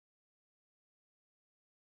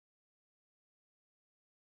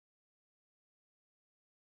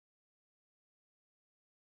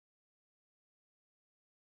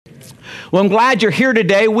Well, I'm glad you're here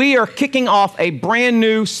today. We are kicking off a brand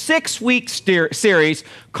new 6-week series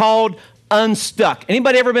called UNSTUCK.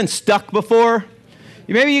 Anybody ever been stuck before?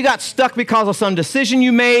 Maybe you got stuck because of some decision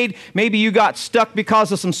you made. Maybe you got stuck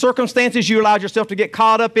because of some circumstances you allowed yourself to get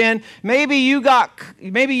caught up in. Maybe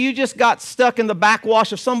you just got stuck in the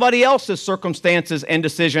backwash of somebody else's circumstances and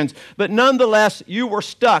decisions, but nonetheless, you were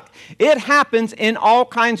stuck. It happens in all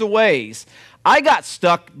kinds of ways. I got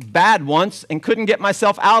stuck bad once and couldn't get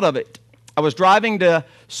myself out of it. I was driving to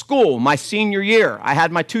school my senior year. I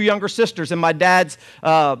had my 2 younger sisters in my dad's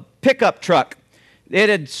pickup truck. It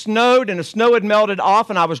had snowed and the snow had melted off,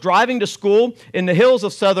 and I was driving to school in the hills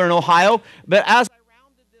of southern Ohio. But as I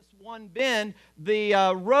rounded this one bend,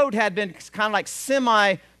 the road had been kind of like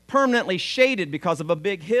semi-permanently shaded because of a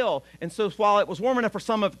big hill. And so while it was warm enough for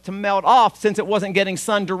some of it to melt off, since it wasn't getting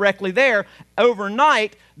sun directly there,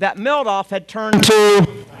 overnight that melt-off had turned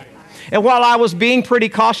to... And while I was being pretty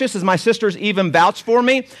cautious, as my sisters even vouched for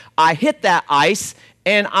me, I hit that ice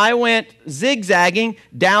and I went zigzagging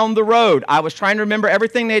down the road. I was trying to remember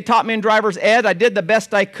everything they had taught me in driver's ed. I did the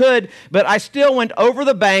best I could, but I still went over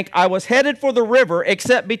the bank. I was headed for the river,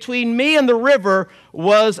 except between me and the river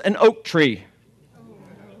was an oak tree.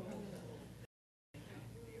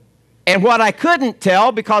 And what I couldn't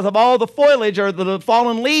tell, because of all the foliage or the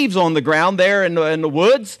fallen leaves on the ground there in the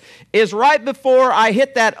woods, is right before I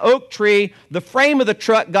hit that oak tree, the frame of the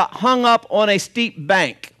truck got hung up on a steep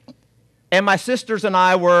bank. And my sisters and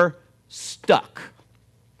I were stuck.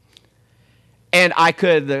 And I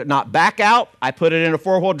could not back out. I put it in a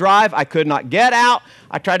 4-wheel drive. I could not get out.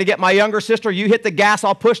 I tried to get my younger sister, you hit the gas,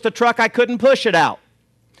 I'll push the truck. I couldn't push it out.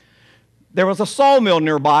 There was a sawmill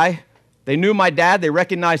nearby. They knew my dad. They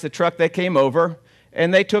recognized the truck. They came over,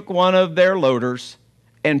 and they took one of their loaders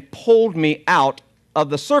and pulled me out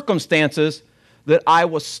of the circumstances that I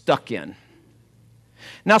was stuck in.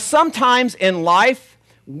 Now, sometimes in life,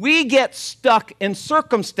 we get stuck in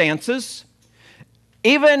circumstances,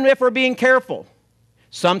 even if we're being careful.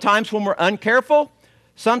 Sometimes when we're uncareful,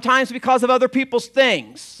 sometimes because of other people's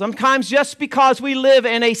things, sometimes just because we live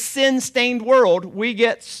in a sin-stained world, we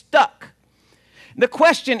get stuck. The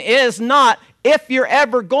question is not if you're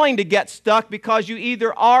ever going to get stuck, because you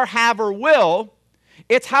either are, have, or will.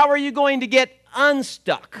 It's how are you going to get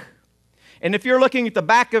unstuck? And if you're looking at the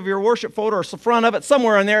back of your worship folder or the front of it,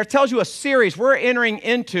 somewhere in there, it tells you a series we're entering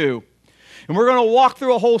into. And we're going to walk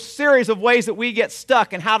through a whole series of ways that we get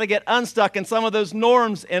stuck and how to get unstuck and some of those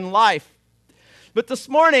norms in life. But this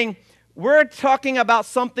morning, we're talking about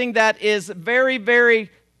something that is very,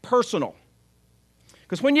 very personal.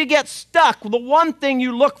 Because when you get stuck, the one thing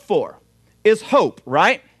you look for is hope,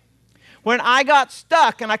 right? When I got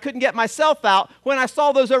stuck and I couldn't get myself out, when I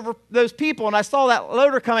saw those people and I saw that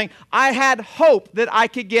loader coming, I had hope that I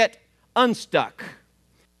could get unstuck.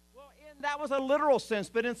 Well, that was a literal sense,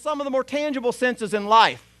 but in some of the more tangible senses in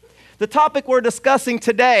life, the topic we're discussing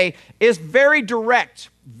today is very direct,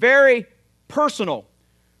 very personal.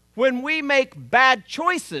 When we make bad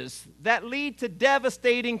choices that lead to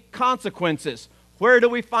devastating consequences, where do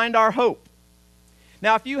we find our hope?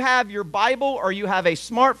 Now, if you have your Bible or you have a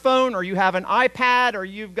smartphone or you have an iPad or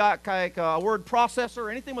you've got like a word processor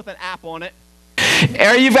or anything with an app on it,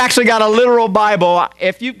 or you've actually got a literal Bible,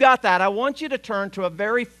 if you've got that, I want you to turn to a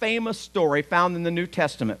very famous story found in the New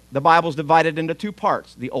Testament. The Bible's divided into 2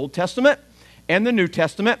 parts, the Old Testament and the New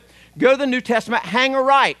Testament. Go to the New Testament, hang a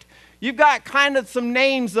right. You've got kind of some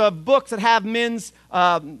names of books that have men's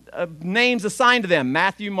names assigned to them.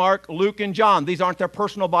 Matthew, Mark, Luke, and John. These aren't their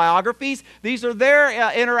personal biographies. These are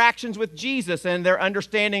their interactions with Jesus and their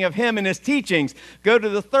understanding of him and his teachings. Go to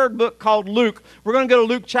the 3rd book called Luke. We're going to go to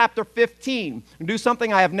Luke chapter 15 and do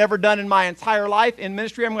something I have never done in my entire life in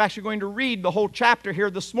ministry. I'm actually going to read the whole chapter here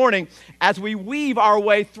this morning as we weave our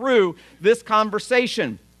way through this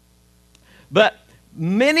conversation. But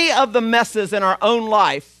many of the messes in our own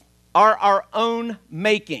life are our own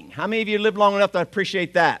making. How many of you lived long enough to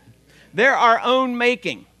appreciate that? They're our own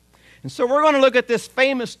making. And so we're going to look at this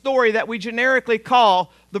famous story that we generically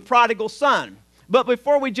call the prodigal son. But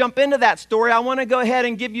before we jump into that story, I want to go ahead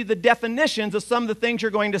and give you the definitions of some of the things you're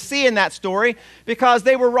going to see in that story, because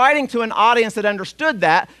they were writing to an audience that understood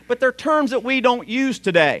that, but they're terms that we don't use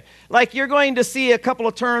today. Like you're going to see a couple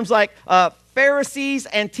of terms like Pharisees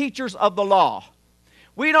and teachers of the law.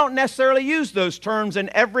 We don't necessarily use those terms in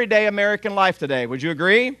everyday American life today. Would you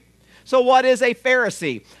agree? So what is a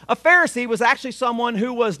Pharisee? A Pharisee was actually someone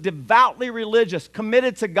who was devoutly religious,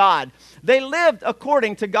 committed to God. They lived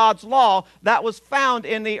according to God's law that was found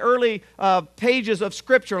in the early pages of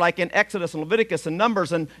Scripture, like in Exodus and Leviticus and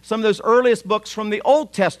Numbers and some of those earliest books from the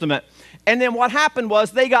Old Testament. And then what happened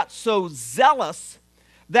was they got so zealous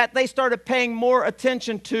that they started paying more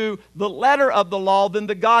attention to the letter of the law than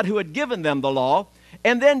the God who had given them the law.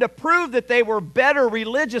 And then to prove that they were better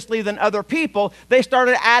religiously than other people, they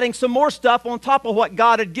started adding some more stuff on top of what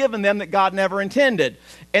God had given them that God never intended.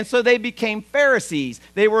 And so they became Pharisees.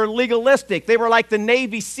 They were legalistic. They were like the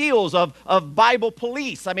Navy SEALs of Bible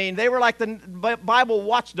police. I mean, they were like the Bible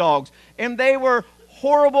watchdogs. And they were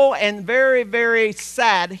horrible and very, very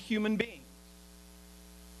sad human beings.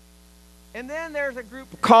 And then there's a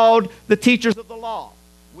group called the teachers of the law.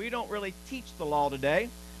 We don't really teach the law today.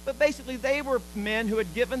 But basically, they were men who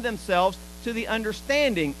had given themselves to the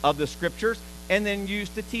understanding of the Scriptures and then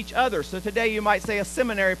used to teach others. So today you might say a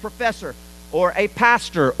seminary professor or a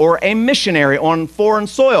pastor or a missionary on foreign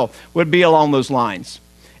soil would be along those lines.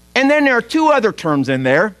 And then there are two other terms in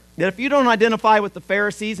there that if you don't identify with the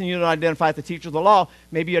Pharisees and you don't identify with the teachers of the law,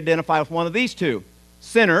 maybe you identify with one of these two: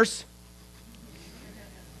 sinners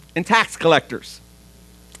and tax collectors.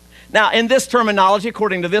 Now, in this terminology,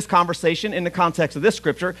 according to this conversation, in the context of this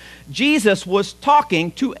scripture, Jesus was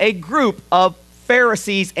talking to a group of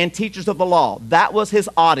Pharisees and teachers of the law. That was his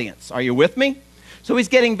audience. Are you with me? So he's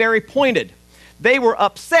getting very pointed. They were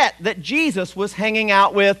upset that Jesus was hanging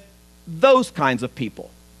out with those kinds of people.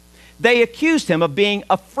 They accused him of being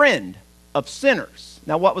a friend of sinners.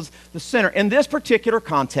 Now, what was the sinner? In this particular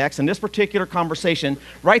context, in this particular conversation,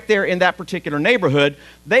 right there in that particular neighborhood,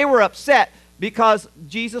 they were upset because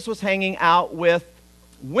Jesus was hanging out with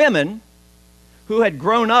women who had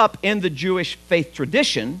grown up in the Jewish faith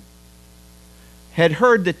tradition, had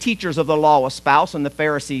heard the teachers of the law espouse and the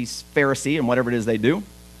Pharisees Pharisee and whatever it is they do,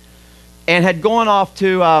 and had gone off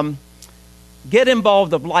to get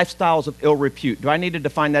involved of lifestyles of ill repute. Do I need to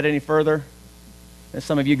define that any further? And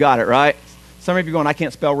some of you got it, right? Some of you are going, I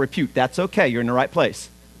can't spell repute. That's okay. You're in the right place.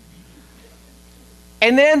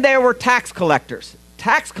 And then there were tax collectors.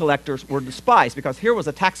 Tax collectors were despised because here was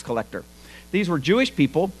a tax collector. These were Jewish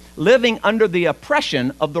people living under the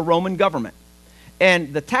oppression of the Roman government.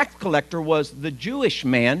 And the tax collector was the Jewish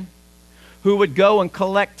man who would go and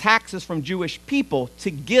collect taxes from Jewish people to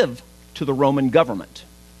give to the Roman government.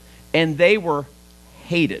 And they were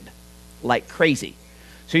hated like crazy.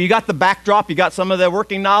 So you got the backdrop, you got some of the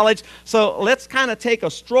working knowledge. So let's kind of take a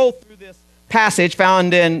stroll through this passage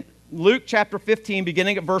found in Luke chapter 15,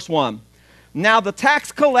 beginning at verse 1. Now the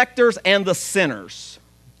tax collectors and the sinners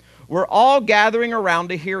were all gathering around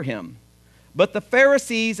to hear him. But the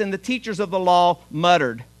Pharisees and the teachers of the law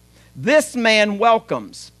muttered, "This man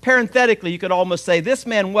welcomes." Parenthetically, you could almost say, this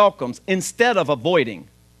man welcomes instead of avoiding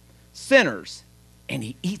sinners, and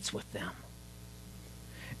he eats with them.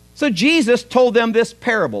 So Jesus told them this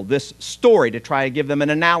parable, this story, to try to give them an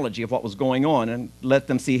analogy of what was going on and let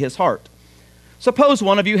them see his heart. Suppose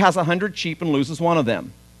one of you has 100 sheep and loses one of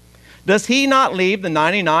them. Does he not leave the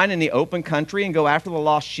 99 in the open country and go after the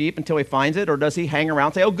lost sheep until he finds it? Or does he hang around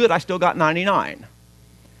and say, oh good, I still got 99?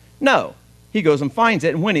 No, he goes and finds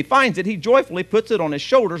it. And when he finds it, he joyfully puts it on his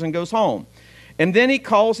shoulders and goes home. And then he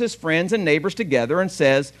calls his friends and neighbors together and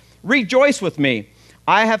says, rejoice with me,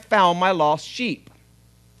 I have found my lost sheep.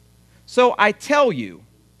 So I tell you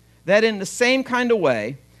that in the same kind of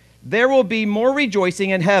way, there will be more rejoicing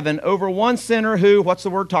in heaven over one sinner who, what's the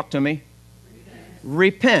word? Talk to me.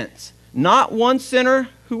 Repents. Not one sinner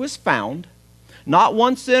who is found, not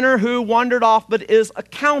one sinner who wandered off but is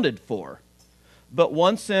accounted for, but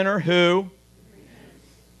one sinner who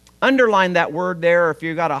underline that word there. If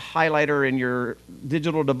you've got a highlighter in your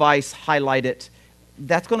digital device, highlight it.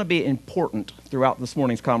 That's going to be important throughout this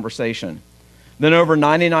morning's conversation. Then over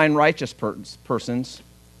 99 righteous persons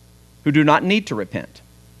who do not need to repent.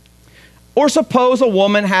 Or suppose a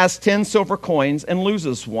woman has 10 silver coins and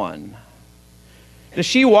loses one. Does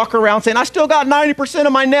she walk around saying, I still got 90%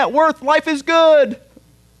 of my net worth, life is good?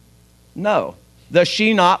 No. Does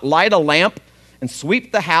she not light a lamp and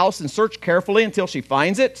sweep the house and search carefully until she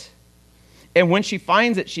finds it? And when she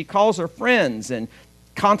finds it, she calls her friends and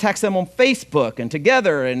contacts them on Facebook and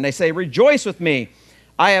together, and they say, rejoice with me,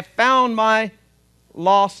 I have found my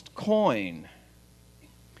lost coin.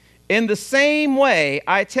 In the same way,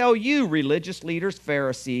 I tell you, religious leaders,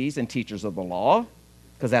 Pharisees, and teachers of the law,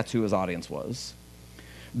 because that's who his audience was,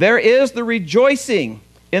 there is the rejoicing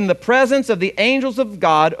in the presence of the angels of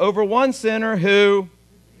God over one sinner who,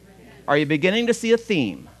 are you beginning to see a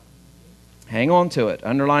theme? Hang on to it,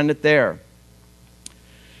 underline it there.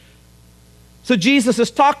 So Jesus has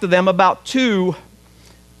talked to them about two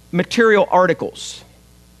material articles.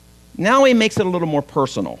 Now he makes it a little more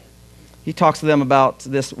personal. He talks to them about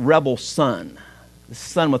this rebel son, the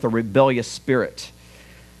son with a rebellious spirit.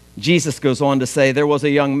 Jesus goes on to say, there was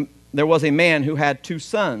a man who had two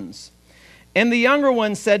sons. And the younger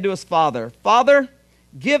one said to his father, Father,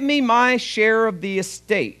 give me my share of the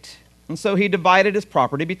estate. And so he divided his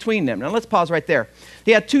property between them. Now let's pause right there.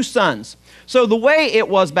 He had 2 sons. So the way it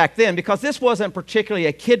was back then, because this wasn't particularly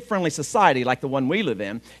a kid-friendly society like the one we live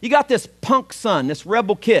in, you got this punk son, this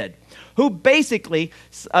rebel kid, who basically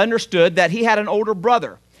understood that he had an older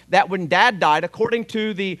brother, that when dad died, according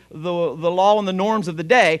to the law and the norms of the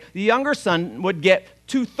day, the younger son would get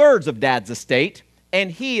 2/3 of dad's estate,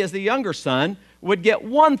 and he, as the younger son, would get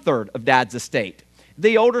 1/3 of dad's estate.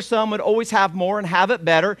 The older son would always have more and have it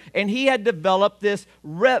better, and he had developed this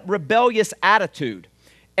rebellious attitude.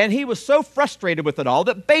 And he was so frustrated with it all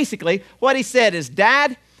that basically what he said is,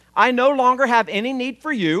 Dad, I no longer have any need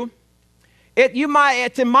for you.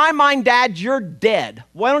 It's in my mind, Dad, you're dead.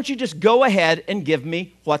 Why don't you just go ahead and give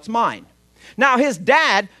me what's mine? Now, his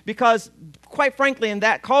dad, because quite frankly in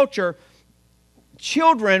that culture,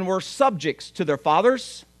 children were subjects to their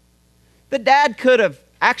fathers. The dad could have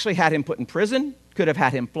actually had him put in prison, could have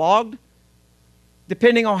had him flogged.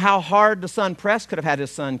 Depending on how hard the son pressed, could have had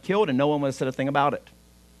his son killed, and no one would have said a thing about it.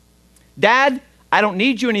 Dad, I don't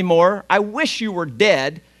need you anymore. I wish you were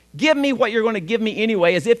dead. Give me what you're going to give me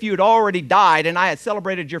anyway, as if you had already died and I had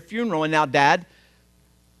celebrated your funeral, and now, Dad,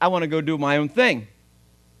 I want to go do my own thing.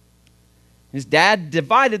 His dad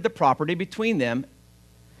divided the property between them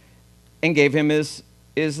and gave him his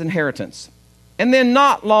inheritance. And then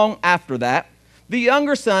not long after that, the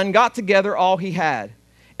younger son got together all he had,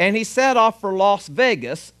 and he set off for Las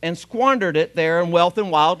Vegas and squandered it there in wealth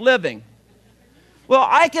and wild living. Well,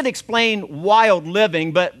 I could explain wild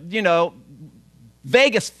living, but,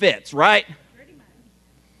 Vegas fits, right?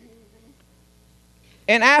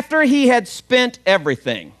 And after he had spent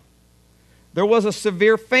everything, there was a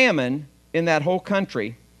severe famine in that whole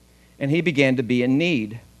country, and he began to be in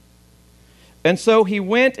need. And so he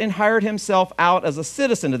went and hired himself out as a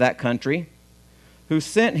citizen of that country, who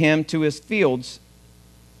sent him to his fields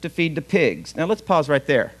to feed the pigs. Now let's pause right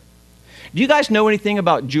there. Do you guys know anything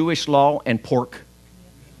about Jewish law and pork?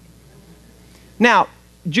 Now,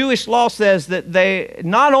 Jewish law says that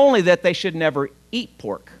not only that they should never eat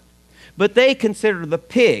pork, but they consider the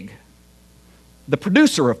pig, the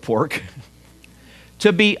producer of pork,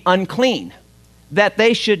 to be unclean, that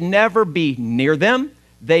they should never be near them,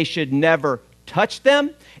 they should never touch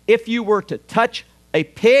them. If you were to touch a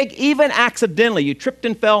pig, even accidentally, you tripped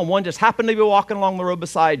and fell and one just happened to be walking along the road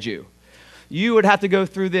beside you, you would have to go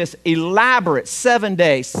through this elaborate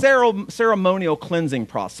 7-day ceremonial cleansing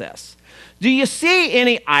process. Do you see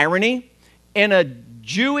any irony in a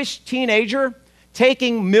Jewish teenager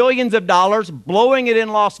taking millions of dollars, blowing it in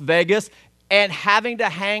Las Vegas, and having to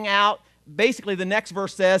hang out, basically the next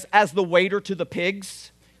verse says, as the waiter to the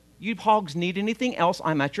pigs? You hogs need anything else,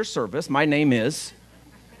 I'm at your service. My name is.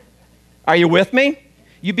 Are you with me?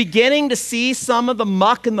 You beginning to see some of the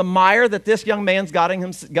muck and the mire that this young man's gotten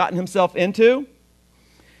himself into?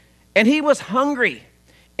 And he was hungry,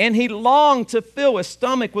 and he longed to fill his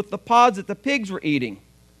stomach with the pods that the pigs were eating,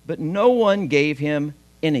 but no one gave him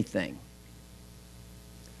anything.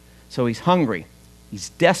 So he's hungry, he's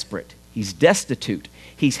desperate, he's destitute,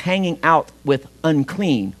 he's hanging out with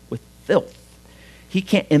unclean, with filth. He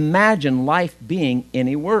can't imagine life being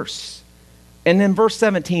any worse. And then verse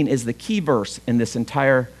 17 is the key verse in this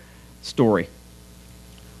entire story.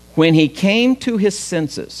 When he came to his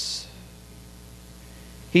senses,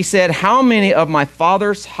 he said, how many of my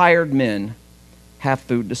father's hired men have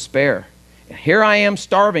food to spare? And here I am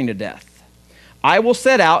starving to death. I will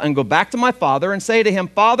set out and go back to my father and say to him,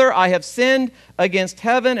 Father, I have sinned against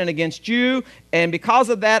heaven and against you, and because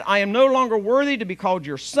of that I am no longer worthy to be called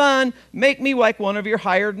your son. Make me like one of your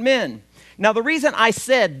hired men. Now, the reason I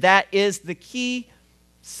said that is the key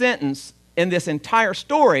sentence in this entire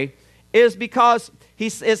story is because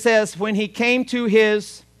it says when he came to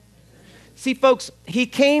his... See, folks, he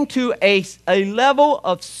came to a level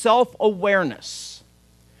of self-awareness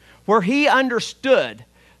where he understood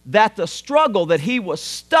that the struggle that he was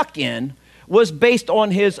stuck in was based on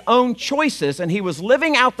his own choices, and he was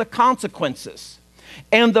living out the consequences.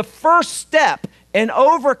 And the first step in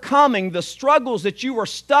overcoming the struggles that you are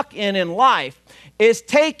stuck in life is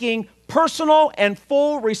taking personal and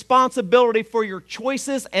full responsibility for your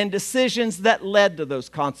choices and decisions that led to those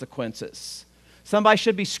consequences. Somebody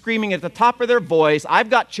should be screaming at the top of their voice, I've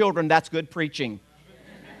got children, that's good preaching.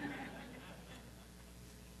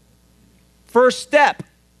 First step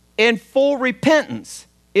in full repentance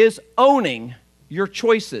is owning your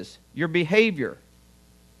choices, your behavior,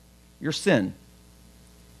 your sin.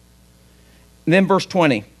 And then verse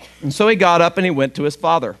 20, and so he got up and he went to his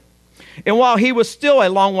father. And while he was still a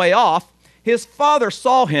long way off, his father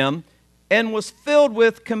saw him and was filled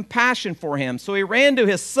with compassion for him. So he ran to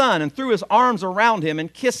his son and threw his arms around him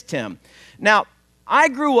and kissed him. Now, I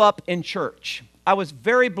grew up in church. I was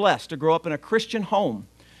very blessed to grow up in a Christian home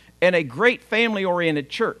in a great family-oriented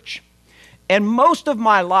church. And most of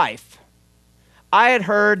my life, I had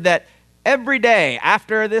heard that every day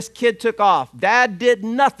after this kid took off, Dad did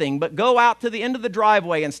nothing but go out to the end of the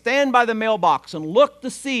driveway and stand by the mailbox and look to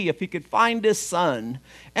see if he could find his son.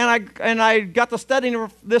 And I got to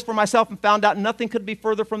studying this for myself and found out nothing could be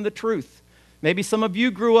further from the truth. Maybe some of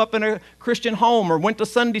you grew up in a Christian home or went to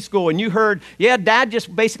Sunday school and you heard, yeah, Dad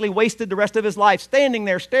just basically wasted the rest of his life standing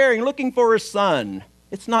there staring, looking for his son.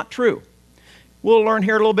 It's not true. We'll learn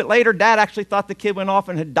here a little bit later, Dad actually thought the kid went off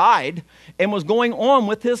and had died and was going on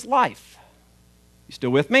with his life. You still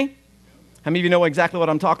with me? How many of you know exactly what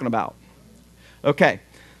I'm talking about? Okay,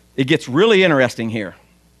 it gets really interesting here.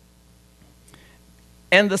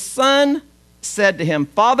 And the son said to him,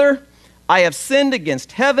 Father, I have sinned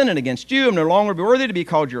against heaven and against you. I'm no longer worthy to be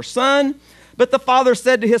called your son. But the father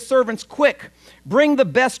said to his servants, quick, bring the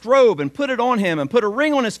best robe and put it on him, and put a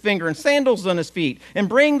ring on his finger and sandals on his feet, and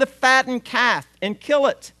bring the fattened calf and kill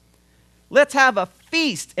it. Let's have a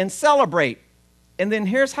feast and celebrate. And then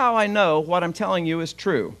here's how I know what I'm telling you is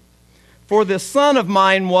true. For this son of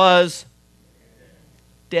mine was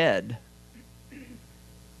dead,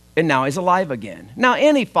 and now he's alive again. Now,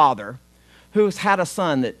 any father who's had a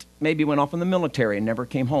son that maybe went off in the military and never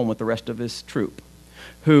came home with the rest of his troop,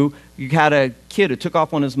 who you had a kid who took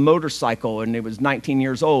off on his motorcycle and he was 19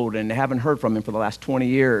 years old and they haven't heard from him for the last 20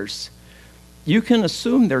 years, you can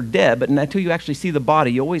assume they're dead, but until you actually see the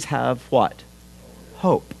body, you always have what?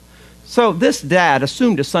 Hope. So this dad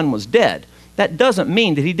assumed his son was dead. That doesn't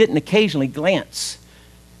mean that he didn't occasionally glance.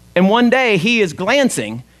 And one day he is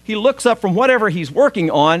glancing, he looks up from whatever he's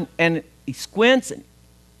working on and he squints and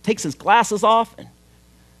takes his glasses off.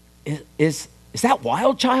 And is that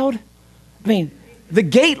Wild Child? I mean, the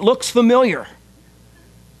gait looks familiar.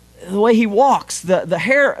 The way he walks, the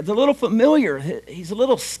hair, the little familiar. He's a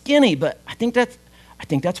little skinny, but I think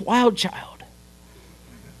that's Wild Child.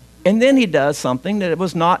 And then he does something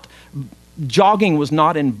that jogging was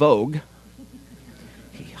not in vogue.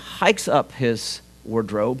 He hikes up his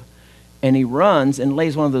wardrobe and he runs and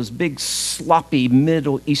lays one of those big sloppy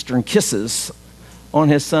Middle Eastern kisses on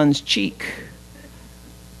his son's cheek.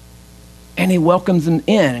 And he welcomes him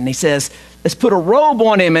in and he says, let's put a robe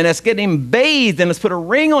on him and let's get him bathed and let's put a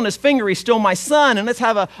ring on his finger. He's still my son, and let's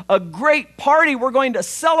have a great party. We're going to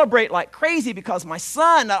celebrate like crazy because my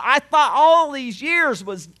son that I thought all these years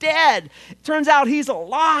was dead, it turns out he's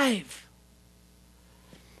alive.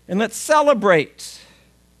 And let's celebrate.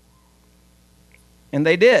 And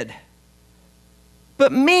they did.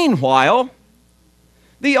 But meanwhile,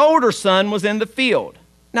 the older son was in the field.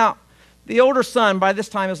 Now, the older son by this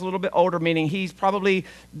time is a little bit older, meaning he's probably,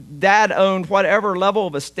 dad owned whatever level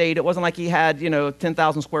of estate. It wasn't like he had,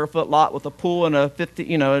 10,000 square foot lot with a pool and a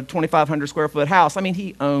 2,500 square foot house. I mean,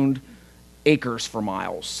 he owned acres for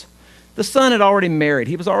miles. The son had already married.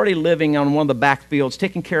 He was already living on one of the back fields,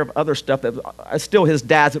 taking care of other stuff that was still his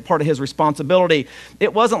dad's, but part of his responsibility.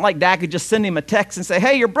 It wasn't like dad could just send him a text and say,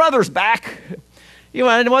 hey, your brother's back. It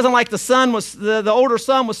wasn't like the older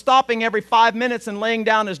son was stopping every 5 minutes and laying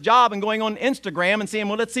down his job and going on Instagram and saying,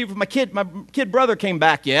 well, let's see if my kid brother came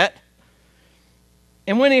back yet.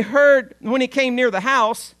 And when he came near the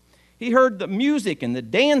house, he heard the music and the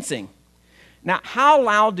dancing. Now, how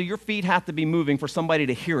loud do your feet have to be moving for somebody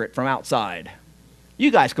to hear it from outside? You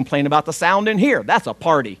guys complain about the sound in here. That's a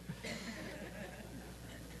party.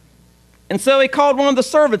 And so he called one of the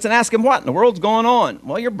servants and asked him, what in the world's going on?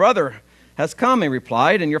 Well, your brother has come, he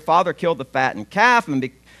replied, and your father killed the fattened calf, and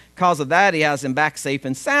because of that, he has him back safe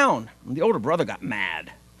and sound. And the older brother got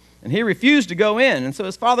mad, and he refused to go in. And so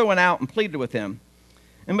his father went out and pleaded with him.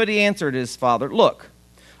 But he answered his father, look,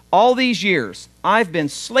 all these years I've been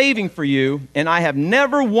slaving for you, and I have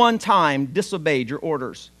never one time disobeyed your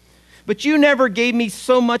orders. But you never gave me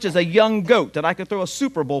so much as a young goat that I could throw a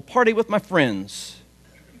Super Bowl party with my friends.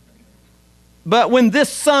 But when this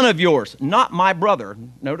son of yours, not my brother,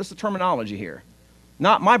 notice the terminology here,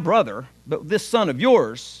 not my brother, but this son of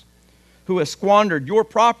yours, who has squandered your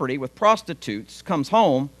property with prostitutes, comes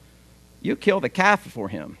home, you kill the calf for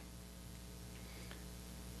him.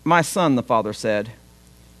 My son, the father said,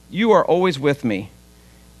 you are always with me,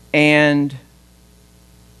 and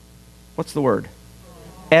what's the word?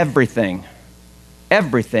 Everything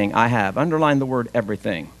I have. Underline the word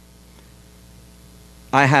everything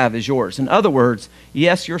I have is yours. In other words,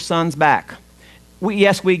 yes, your son's back. We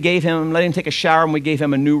gave him, let him take a shower, and we gave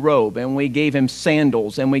him a new robe, and we gave him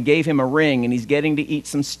sandals, and we gave him a ring, and he's getting to eat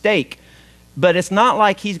some steak. But it's not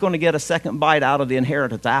like he's going to get a second bite out of the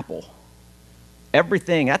inheritance apple.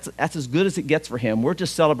 Everything, that's as good as it gets for him. We're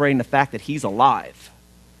just celebrating the fact that he's alive.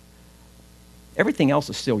 Everything else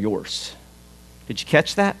is still yours. Did you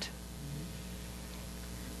catch that?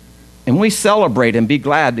 And we celebrate and be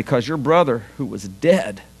glad because your brother who was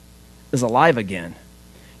dead is alive again.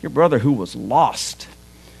 Your brother who was lost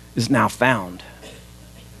is now found.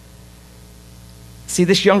 See,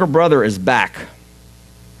 this younger brother is back.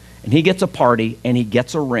 And he gets a party and he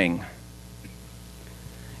gets a ring.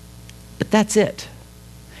 But that's it.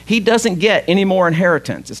 He doesn't get any more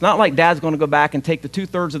inheritance. It's not like dad's going to go back and take the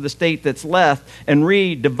 2/3 of the estate that's left and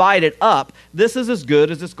re-divide it up. This is as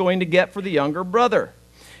good as it's going to get for the younger brother.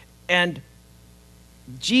 And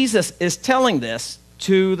Jesus is telling this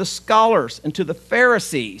to the scholars and to the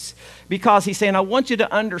Pharisees because he's saying, I want you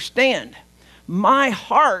to understand, my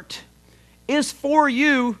heart is for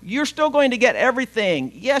you. You're still going to get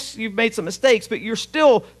everything. Yes, you've made some mistakes, but you're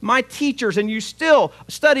still my teachers and you still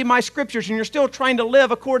study my scriptures and you're still trying to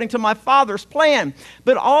live according to my Father's plan.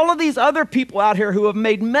 But all of these other people out here who have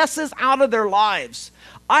made messes out of their lives,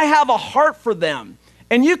 I have a heart for them.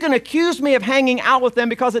 And you can accuse me of hanging out with them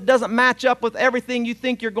because it doesn't match up with everything you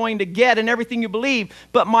think you're going to get and everything you believe.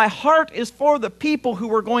 But my heart is for the people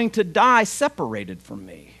who are going to die separated from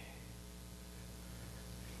me.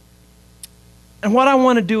 And what I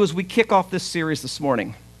want to do as we kick off this series this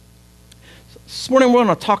morning, we're going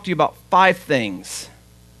to talk to you about 5 things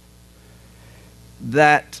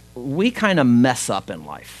that we kind of mess up in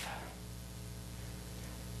life.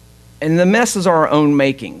 And the messes are our own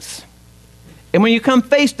makings. And when you come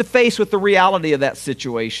face to face with the reality of that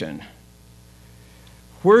situation,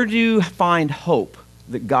 where do you find hope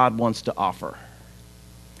that God wants to offer?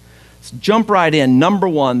 Let's jump right in. Number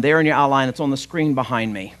 1, there in your outline, it's on the screen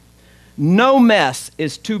behind me. No mess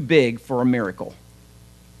is too big for a miracle.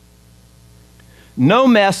 No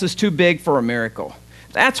mess is too big for a miracle.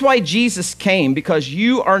 That's why Jesus came, because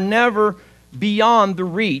you are never beyond the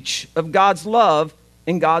reach of God's love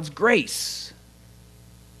and God's grace.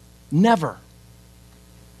 Never.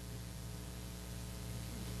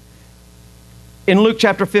 In Luke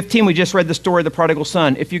chapter 15, we just read the story of the prodigal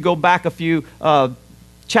son. If you go back a few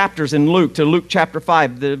chapters in Luke to Luke chapter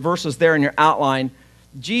 5, the verses there in your outline,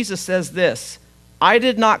 Jesus says this, I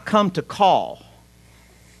did not come to call.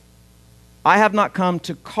 I have not come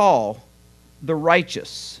to call the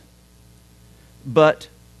righteous, but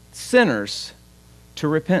sinners to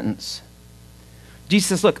repentance. Jesus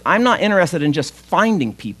says, look, I'm not interested in just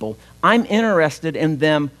finding people. I'm interested in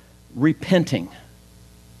them repenting.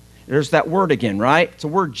 There's that word again, right? It's a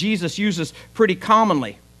word Jesus uses pretty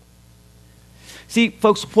commonly. See,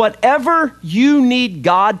 folks, whatever you need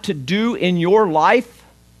God to do in your life,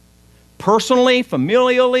 personally,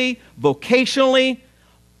 familially, vocationally,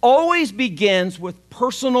 always begins with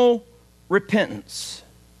personal repentance.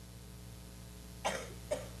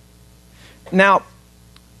 Now,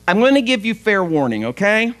 I'm going to give you fair warning,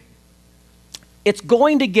 okay? It's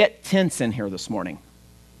going to get tense in here this morning.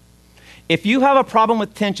 If you have a problem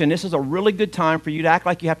with tension, this is a really good time for you to act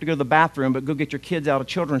like you have to go to the bathroom, but go get your kids out of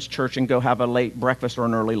children's church and go have a late breakfast or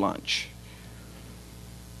an early lunch.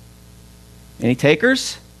 Any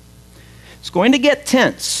takers? It's going to get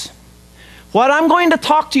tense. What I'm going to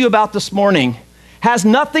talk to you about this morning has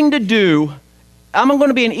nothing to do, I'm going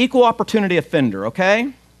to be an equal opportunity offender,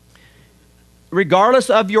 okay? Regardless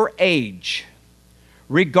of your age,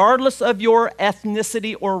 regardless of your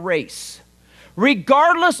ethnicity or race,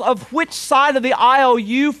 regardless of which side of the aisle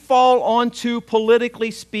you fall onto politically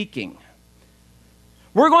speaking.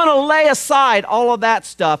 We're going to lay aside all of that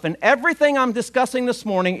stuff, and everything I'm discussing this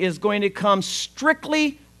morning is going to come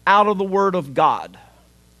strictly out of the Word of God.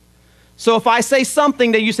 So if I say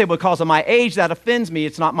something that you say, because of my age, that offends me,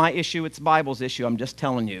 it's not my issue, it's the Bible's issue. I'm just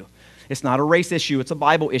telling you. It's not a race issue, it's a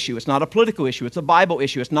Bible issue. It's not a political issue, it's a Bible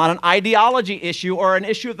issue. It's not an ideology issue or an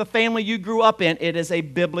issue of the family you grew up in. It is a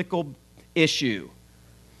biblical issue.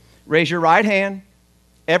 Raise your right hand,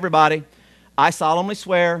 everybody. I solemnly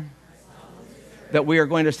swear that we are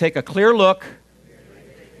going to take a clear look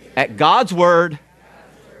at God's Word,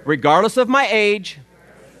 regardless of my age,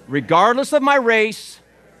 regardless of my race,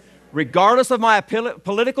 regardless of my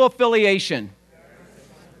political affiliation.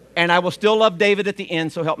 And I will still love David at the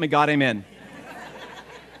end, so help me God, amen.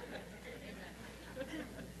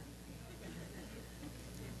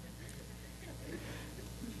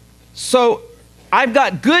 So I've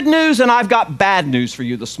got good news and I've got bad news for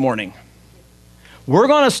you this morning. We're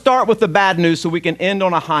going to start with the bad news so we can end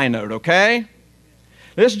on a high note, okay?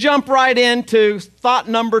 Let's jump right into thought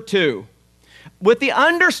number 2. With the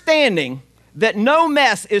understanding that no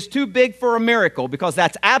mess is too big for a miracle, because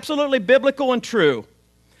that's absolutely biblical and true.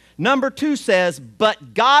 Number 2 says,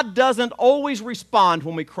 but God doesn't always respond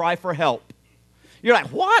when we cry for help. You're like,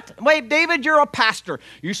 what? Wait, David, you're a pastor.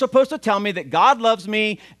 You're supposed to tell me that God loves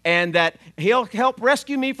me and that he'll help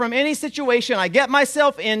rescue me from any situation I get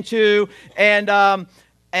myself into, and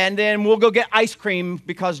then we'll go get ice cream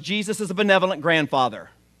because Jesus is a benevolent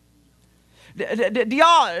grandfather. Do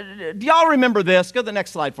y'all remember this? Go to the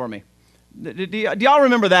next slide for me. Do y'all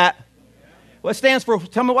remember that? What it stands for?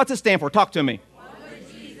 Tell me, what's it stand for? Talk to me.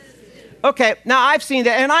 Okay, now I've seen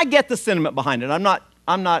that, and I get the sentiment behind it. I'm not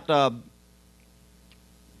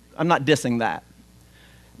dissing that.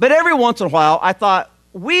 But every once in a while, I thought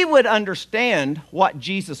we would understand what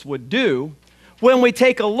Jesus would do when we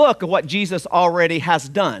take a look at what Jesus already has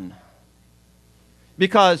done.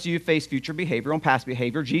 Because you face future behavior and past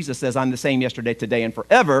behavior. Jesus says, I'm the same yesterday, today, and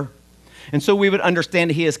forever. And so we would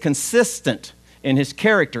understand that he is consistent in his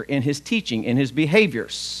character, in his teaching, in his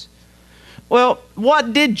behaviors. Well,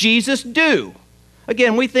 what did Jesus do?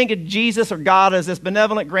 Again, we think of Jesus or God as this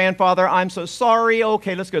benevolent grandfather. I'm so sorry.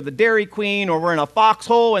 Okay, let's go to the Dairy Queen, or we're in a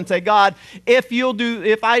foxhole and say, God,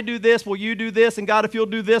 if I do this, will you do this? And God, if you'll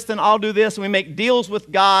do this, then I'll do this. And we make deals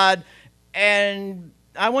with God. And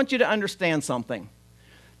I want you to understand something.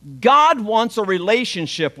 God wants a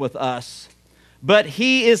relationship with us, but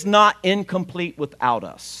he is not incomplete without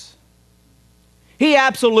us. He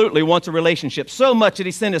absolutely wants a relationship, so much that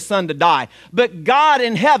he sent his son to die. But God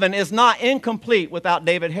in heaven is not incomplete without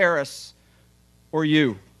David Harris or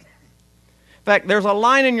you. In fact, there's a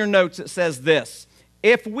line in your notes that says this: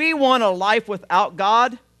 if we want a life without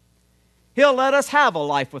God, he'll let us have a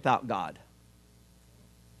life without God.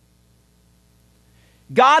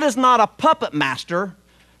 God is not a puppet master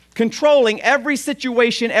controlling every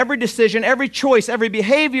situation, every decision, every choice, every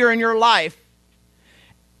behavior in your life,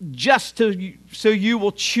 just so you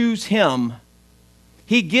will choose him.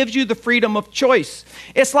 He gives you the freedom of choice.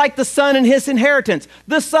 It's like the son and his inheritance.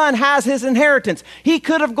 The son has his inheritance. He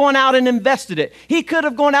could have gone out and invested it. He could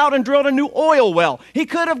have gone out and drilled a new oil well. He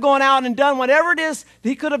could have gone out and done whatever it is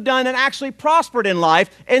he could have done and actually prospered in life,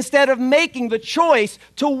 instead of making the choice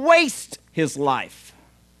to waste his life.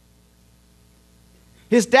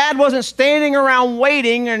 His dad wasn't standing around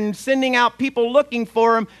waiting and sending out people looking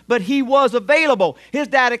for him, but he was available. His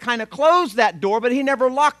dad had kind of closed that door, but he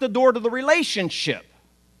never locked the door to the relationship.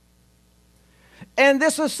 And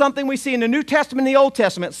this is something we see in the New Testament and the Old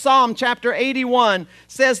Testament. Psalm chapter 81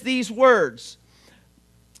 says these words: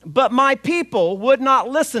 but my people would not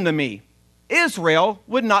listen to me. Israel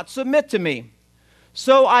would not submit to me.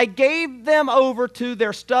 So I gave them over to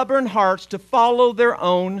their stubborn hearts to follow their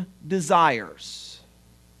own desires.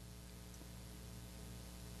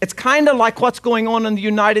 It's kind of like what's going on in the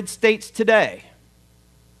United States today.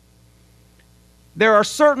 There are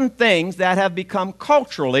certain things that have become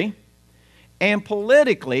culturally and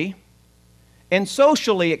politically and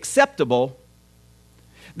socially acceptable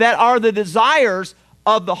that are the desires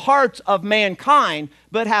of the hearts of mankind,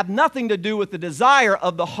 but have nothing to do with the desire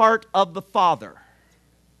of the heart of the Father.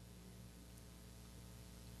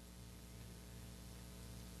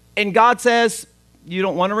 And God says, you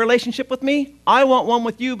don't want a relationship with me? I want one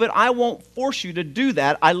with you, but I won't force you to do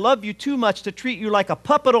that. I love you too much to treat you like a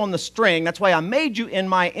puppet on the string. That's why I made you in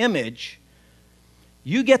my image.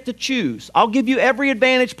 You get to choose. I'll give you every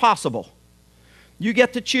advantage possible. You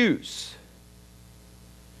get to choose.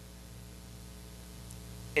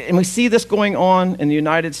 And we see this going on in the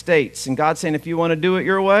United States. And God's saying, if you want to do it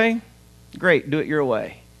your way, great, do it your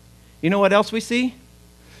way. You know what else we see?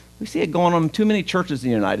 We see it going on in too many churches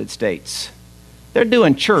in the United States. They're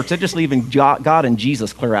doing church. They're just leaving God and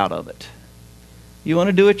Jesus clear out of it. You want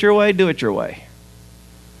to do it your way? Do it your way.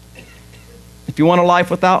 If you want a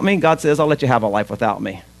life without me, God says, I'll let you have a life without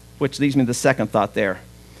me. Which leads me to the second thought there.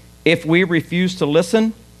 If we refuse to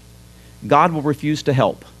listen, God will refuse to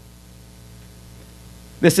help.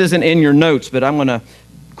 This isn't in your notes, but I'm going to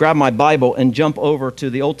grab my Bible and jump over to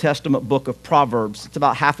the Old Testament book of Proverbs. It's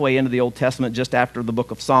about halfway into the Old Testament, just after the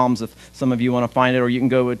book of Psalms, if some of you want to find it, or you can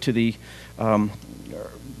go to the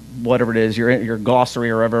whatever it is, your glossary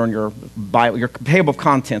or whatever on your Bible, your table of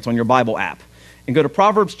contents on your Bible app, and go to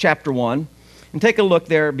Proverbs chapter 1 and take a look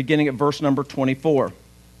there beginning at verse number 24.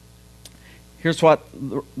 Here's what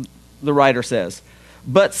the writer says: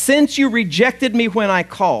 but since you rejected me when I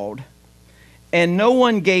called, and no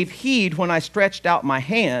one gave heed when I stretched out my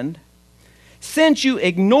hand, since you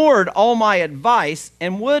ignored all my advice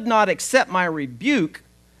and would not accept my rebuke,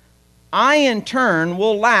 I in turn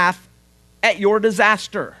will laugh at your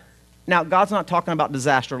disaster. Now, God's not talking about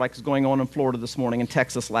disaster like is going on in Florida this morning and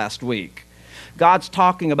Texas last week. God's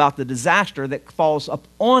talking about the disaster that falls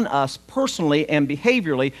upon us personally and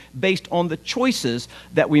behaviorally based on the choices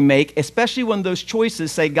that we make, especially when those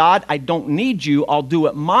choices say, God, I don't need you. I'll do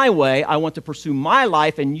it my way. I want to pursue my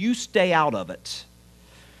life, and you stay out of it.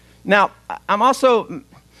 Now, I'm also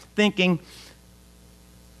thinking,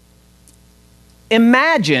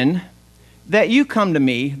 imagine that you come to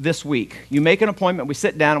me this week. You make an appointment, we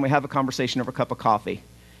sit down, and we have a conversation over a cup of coffee.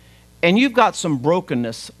 And you've got some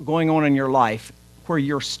brokenness going on in your life where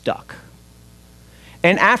you're stuck.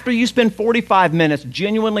 And after you spend 45 minutes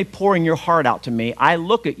genuinely pouring your heart out to me, I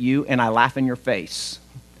look at you and I laugh in your face.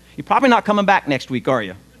 You're probably not coming back next week, are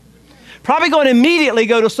you? Probably going to immediately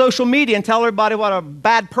go to social media and tell everybody what a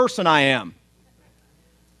bad person I am.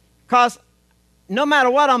 Because no matter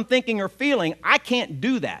what I'm thinking or feeling, I can't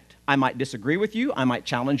do that. I might disagree with you. I might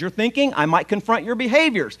challenge your thinking. I might confront your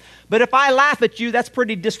behaviors. But if I laugh at you, that's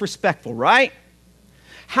pretty disrespectful, right?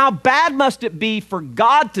 How bad must it be for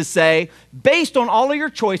God to say, based on all of your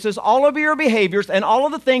choices, all of your behaviors, and all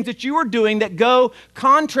of the things that you are doing that go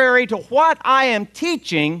contrary to what I am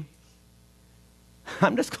teaching,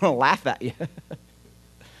 I'm just going to laugh at you.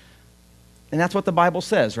 And that's what the Bible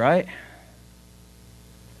says, right?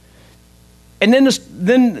 And then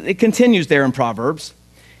it continues there in Proverbs.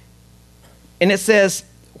 And it says,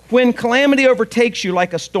 when calamity overtakes you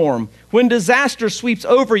like a storm, when disaster sweeps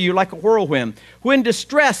over you like a whirlwind, when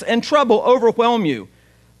distress and trouble overwhelm you,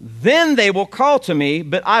 then they will call to me,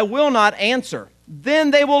 but I will not answer.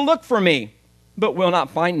 Then they will look for me, but will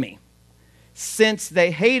not find me. Since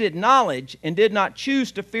they hated knowledge and did not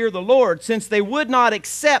choose to fear the Lord, since they would not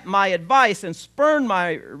accept my advice and spurn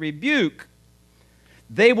my rebuke,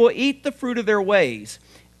 they will eat the fruit of their ways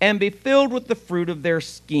and be filled with the fruit of their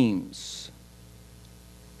schemes.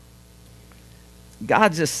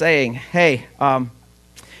 God's just saying, hey,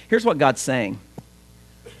 here's what God's saying.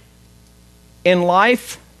 In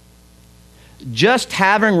life, just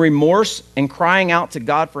having remorse and crying out to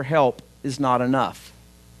God for help is not enough.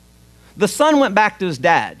 The son went back to his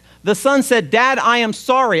dad. The son said, Dad, I am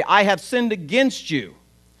sorry. I have sinned against you.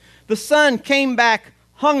 The son came back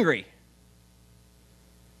hungry.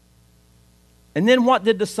 And then what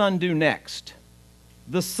did the son do next?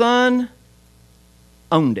 The son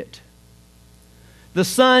owned it. The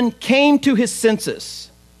son came to his senses.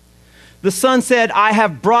 The son said, I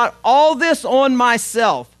have brought all this on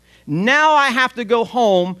myself. Now I have to go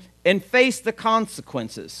home and face the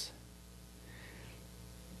consequences.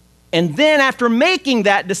 And then after making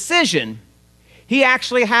that decision, he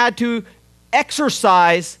actually had to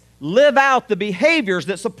exercise, live out the behaviors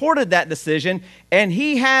that supported that decision, and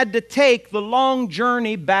he had to take the long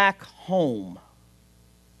journey back home.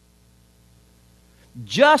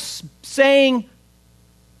 Just saying,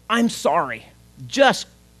 I'm sorry, just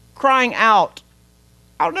crying out,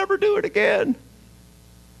 I'll never do it again,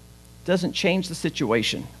 doesn't change the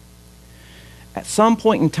situation. At some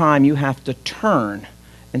point in time, you have to turn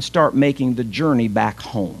and start making the journey back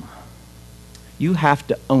home. You have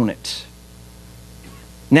to own it.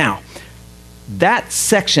 Now, that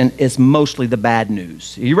section is mostly the bad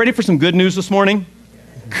news. Are you ready for some good news this morning?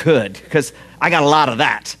 Good, because I got a lot of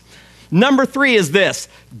that. Number 3 is this.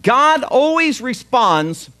 God always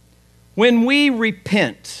responds when we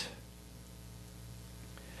repent.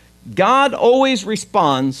 God always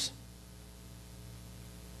responds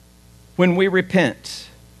when we repent.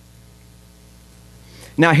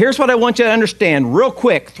 Now, here's what I want you to understand real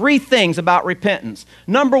quick. 3 things about repentance.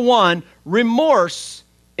 Number 1, remorse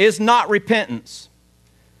is not repentance.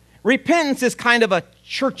 Repentance is kind of a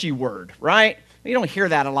churchy word, right? You don't hear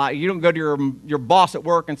that a lot. You don't go to your boss at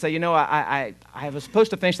work and say, you know, I was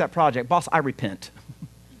supposed to finish that project. Boss, I repent.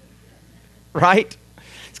 Right?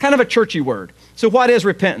 It's kind of a churchy word. So what is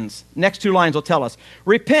repentance? Next 2 lines will tell us.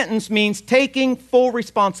 Repentance means taking full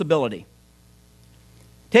responsibility.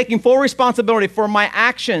 Taking full responsibility for my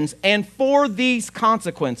actions and for these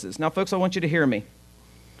consequences. Now, folks, I want you to hear me.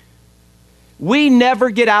 We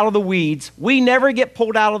never get out of the weeds. We never get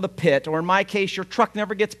pulled out of the pit, or in my case, your truck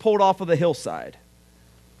never gets pulled off of the hillside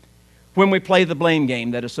when we play the blame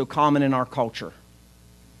game that is so common in our culture.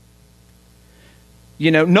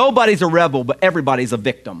 You know, nobody's a rebel, but everybody's a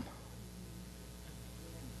victim.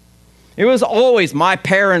 It was always my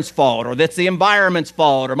parents' fault, or that's the environment's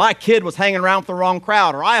fault, or my kid was hanging around with the wrong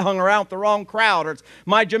crowd, or I hung around with the wrong crowd, or it's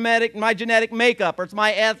my genetic makeup, or it's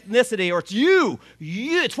my ethnicity, or it's you.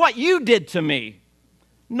 It's what you did to me.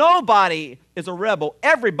 Nobody is a rebel.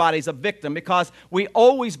 Everybody's a victim because we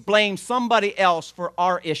always blame somebody else for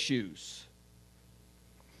our issues.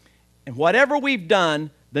 And whatever we've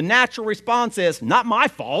done, the natural response is, not my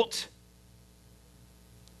fault.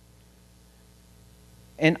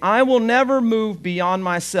 And I will never move beyond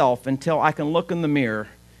myself until I can look in the mirror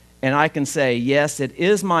and I can say, yes, it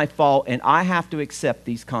is my fault and I have to accept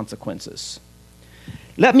these consequences.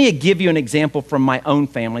 Let me give you an example from my own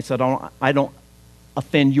family so I don't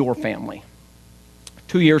offend your family.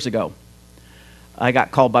 2 years ago, I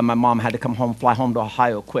got called by my mom, had to come home, fly home to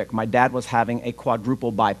Ohio quick. My dad was having a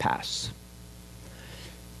quadruple bypass.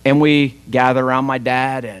 And we gathered around my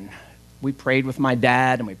dad and we prayed with my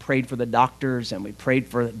dad and we prayed for the doctors and we prayed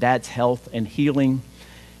for Dad's health and healing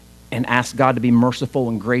and asked God to be merciful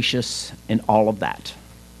and gracious and all of that.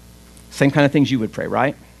 Same kind of things you would pray,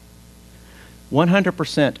 right?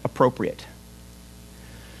 100% appropriate.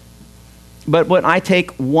 But when I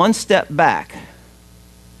take one step back,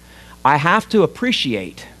 I have to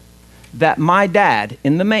appreciate that my dad,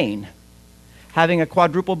 in the main, having a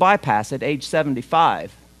quadruple bypass at age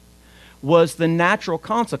 75, was the natural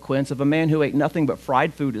consequence of a man who ate nothing but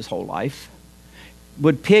fried food his whole life,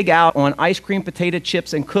 would pig out on ice cream, potato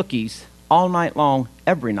chips, and cookies all night long,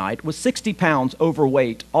 every night, was 60 pounds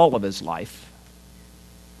overweight all of his life.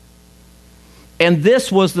 And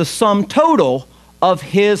this was the sum total of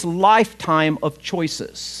his lifetime of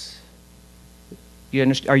choices.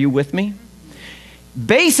 Are you with me?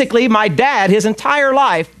 Basically, my dad, his entire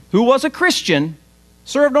life, who was a Christian,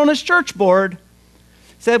 served on his church board,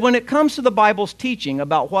 said when it comes to the Bible's teaching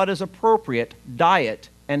about what is appropriate diet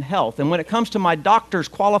and health, and when it comes to my doctor's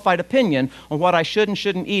qualified opinion on what I should and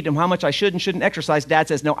shouldn't eat and how much I should and shouldn't exercise, Dad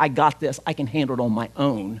says, no, I got this. I can handle it on my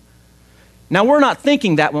own. Now, we're not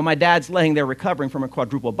thinking that when my dad's laying there recovering from a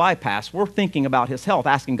quadruple bypass. We're thinking about his health,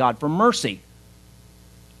 asking God for mercy.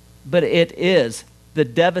 But it is the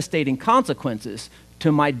devastating consequences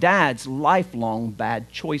to my dad's lifelong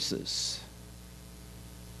bad choices.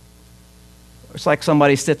 It's like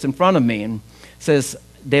somebody sits in front of me and says,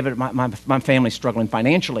 David, my family's struggling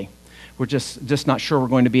financially. We're just not sure we're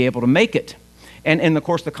going to be able to make it. And in the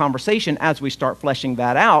course of the conversation, as we start fleshing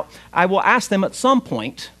that out, I will ask them at some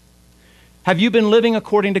point, have you been living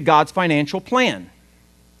according to God's financial plan?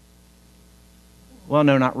 Well,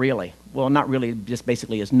 no, not really. Well, not really just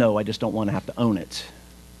basically is no, I just don't want to have to own it.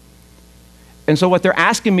 And so what they're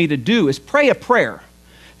asking me to do is pray a prayer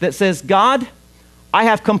that says, God, I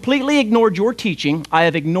have completely ignored your teaching, I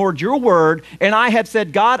have ignored your word, and I have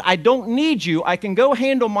said, God, I don't need you. I can go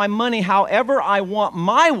handle my money however I want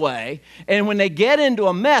my way. And when they get into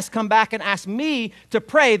a mess, come back and ask me to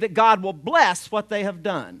pray that God will bless what they have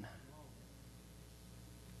done.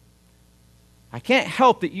 I can't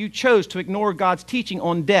help that you chose to ignore God's teaching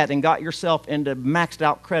on debt and got yourself into maxed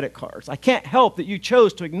out credit cards. I can't help that you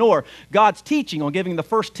chose to ignore God's teaching on giving the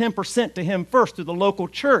first 10% to Him first through the local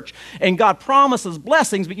church. And God promises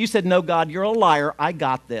blessings, but you said, no, God, you're a liar. I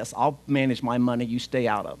got this. I'll manage my money. You stay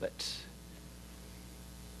out of it.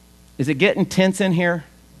 Is it getting tense in here?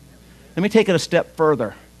 Let me take it a step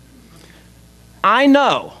further. I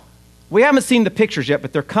know we haven't seen the pictures yet,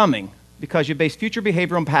 but they're coming. Because you base future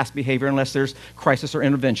behavior on past behavior unless there's crisis or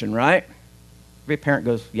intervention, right? Every parent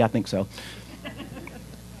goes, yeah, I think so.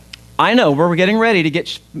 I know we're getting ready to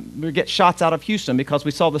get shots out of Houston because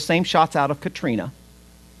we saw the same shots out of Katrina.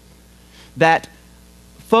 That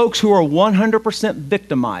folks who are 100%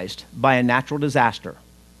 victimized by a natural disaster,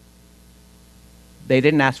 they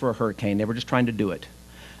didn't ask for a hurricane, they were just trying to do it.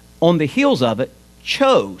 On the heels of it,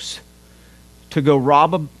 chose to go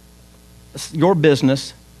rob your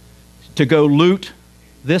business, to go loot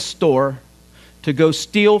this store, to go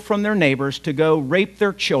steal from their neighbors, to go rape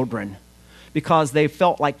their children because they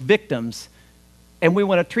felt like victims. And we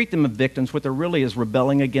want to treat them as victims. What they're really is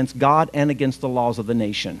rebelling against God and against the laws of the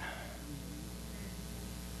nation.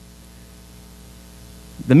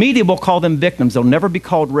 The media will call them victims. They'll never be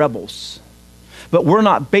called rebels. But we're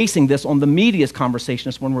not basing this on the media's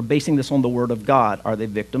conversations when we're basing this on the Word of God. Are they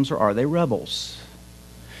victims or are they rebels?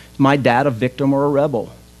 Is my dad a victim or a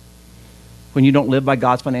rebel? When you don't live by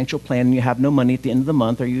God's financial plan and you have no money at the end of the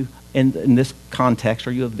month, are you, in this context,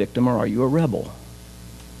 are you a victim or are you a rebel?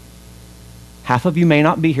 Half of you may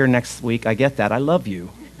not be here next week. I get that. I love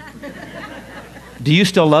you. Do you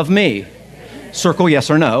still love me? Circle yes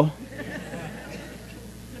or no.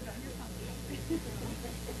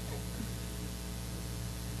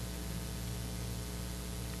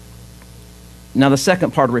 Now, the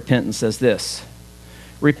second part of repentance says this.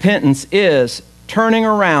 Repentance is turning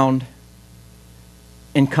around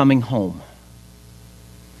and coming home.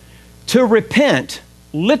 To repent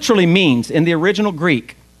literally means, in the original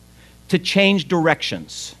Greek, to change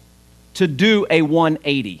directions, to do a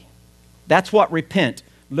 180. That's what repent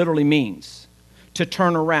literally means, to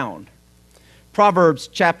turn around. Proverbs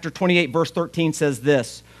chapter 28, verse 13 says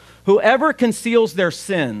this, whoever conceals their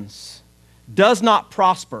sins does not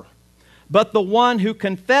prosper, but the one who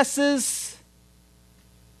confesses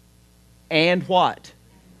and what?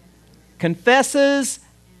 Confesses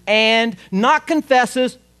and, not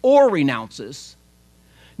confesses or renounces.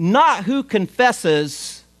 Not who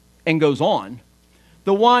confesses and goes on.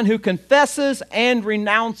 The one who confesses and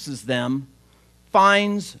renounces them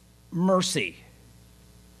finds mercy.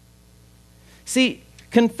 See,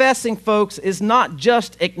 confessing, folks, is not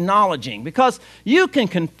just acknowledging, because you can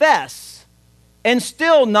confess and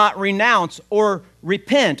still not renounce or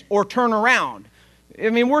repent or turn around. I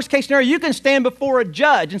mean, worst case scenario, you can stand before a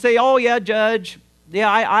judge and say, oh yeah, judge, yeah,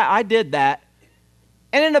 I did that.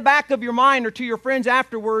 And in the back of your mind or to your friends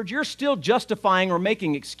afterwards, you're still justifying or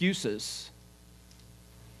making excuses.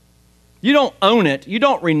 You don't own it. You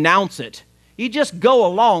don't renounce it. You just go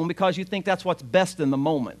along because you think that's what's best in the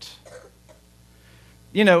moment.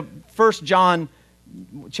 You know, 1 John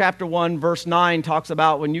chapter 1, verse 9 talks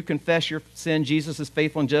about when you confess your sin, Jesus is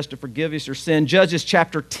faithful and just to forgive us your sin. Judges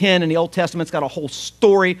chapter 10 in the Old Testament's got a whole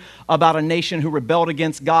story about a nation who rebelled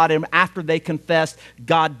against God, and after they confessed,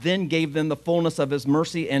 God then gave them the fullness of his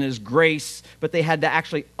mercy and his grace, but they had to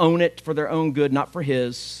actually own it for their own good, not for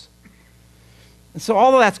his. And so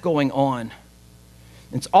all of that's going on.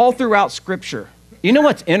 It's all throughout Scripture. You know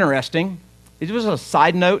what's interesting? It was a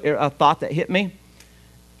side note, a thought that hit me.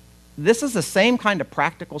 This is the same kind of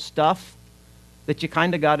practical stuff that you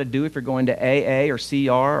kind of got to do if you're going to AA or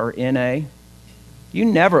CR or NA. You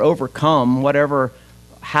never overcome whatever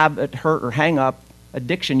habit, hurt, or hang-up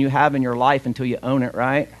addiction you have in your life until you own it,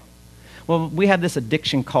 right? Well, we have this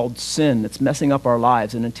addiction called sin that's messing up our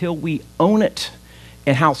lives, and until we own it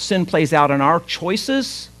and how sin plays out in our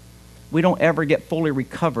choices, we don't ever get fully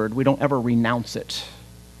recovered. We don't ever renounce it.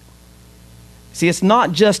 See, it's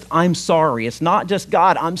not just, I'm sorry. It's not just,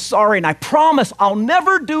 God, I'm sorry, and I promise I'll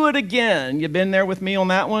never do it again. You been there with me on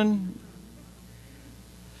that one?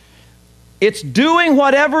 It's doing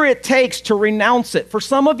whatever it takes to renounce it. For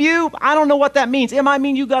some of you, I don't know what that means. It might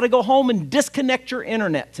mean you got to go home and disconnect your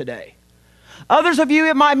internet today. Others of you,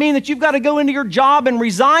 it might mean that you've got to go into your job and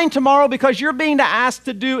resign tomorrow because you're being asked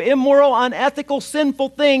to do immoral, unethical, sinful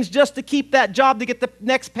things just to keep that job to get the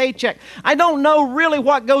next paycheck. I don't know really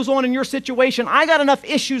what goes on in your situation. I got enough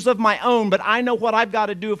issues of my own, but I know what I've got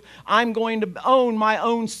to do if I'm going to own my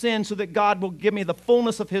own sin so that God will give me the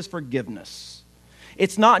fullness of his forgiveness.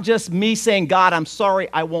 It's not just me saying, God, I'm sorry,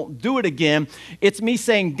 I won't do it again. It's me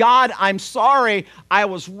saying, God, I'm sorry, I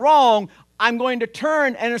was wrong. I'm going to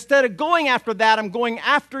turn, and instead of going after that, I'm going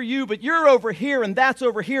after you, but you're over here, and that's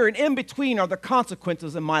over here, and in between are the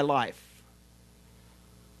consequences in my life.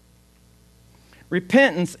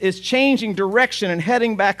 Repentance is changing direction and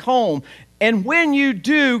heading back home, and when you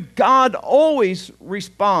do, God always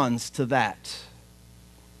responds to that.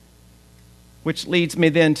 Which leads me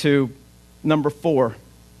then to number 4.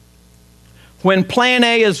 When plan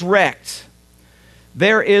A is wrecked,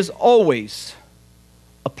 there is always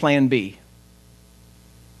a plan B.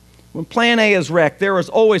 When plan A is wrecked, there is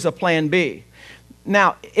always a plan B.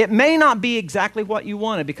 Now, it may not be exactly what you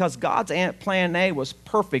wanted because God's plan A was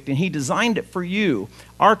perfect and he designed it for you.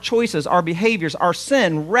 Our choices, our behaviors, our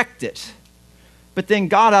sin wrecked it. But then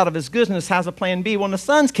God, out of his goodness, has a plan B. Well, in the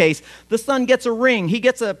son's case, the son gets a ring. He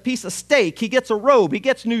gets a piece of steak. He gets a robe. He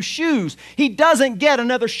gets new shoes. He doesn't get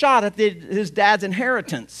another shot at his dad's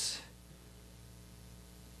inheritance.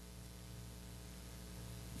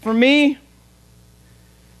 For me,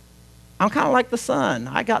 I'm kind of like the son.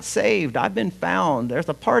 I got saved. I've been found. There's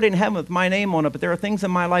a part in heaven with my name on it, but there are things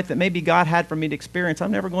in my life that maybe God had for me to experience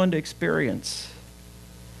I'm never going to experience.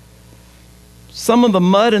 Some of the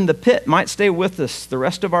mud in the pit might stay with us the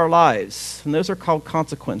rest of our lives, and those are called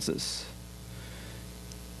consequences.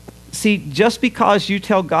 See, just because you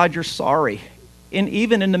tell God you're sorry, and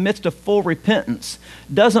even in the midst of full repentance,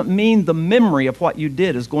 doesn't mean the memory of what you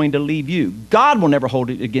did is going to leave you. God will never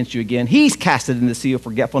hold it against you again. He's cast it in the sea of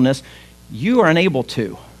forgetfulness. You are unable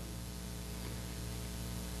to.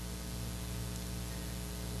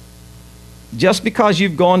 Just because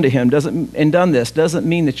you've gone to him and done this doesn't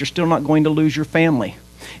mean that you're still not going to lose your family.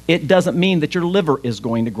 It doesn't mean that your liver is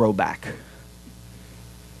going to grow back.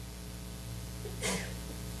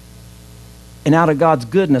 And out of God's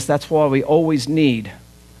goodness, that's why we always need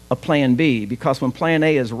a plan B, because when plan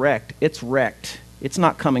A is wrecked, it's wrecked. It's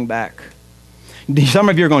not coming back. Some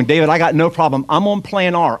of you are going, David, I got no problem. I'm on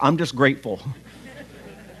plan R. I'm just grateful.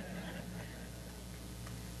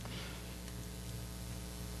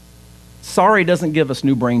 Sorry doesn't give us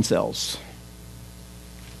new brain cells.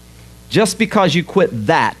 Just because you quit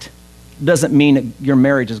that doesn't mean that your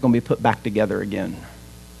marriage is going to be put back together again.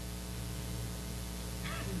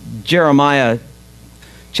 Jeremiah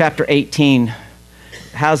chapter 18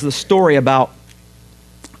 has the story about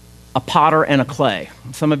a potter and a clay.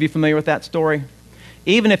 Some of you familiar with that story?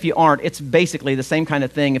 Even if you aren't, it's basically the same kind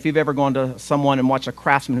of thing. If you've ever gone to someone and watched a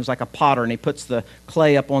craftsman who's like a potter and he puts the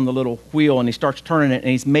clay up on the little wheel and he starts turning it and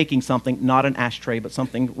he's making something, not an ashtray, but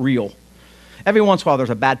something real. Every once in a while there's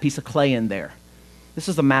a bad piece of clay in there. This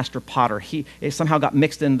is the master potter. It somehow got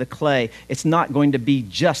mixed in the clay. It's not going to be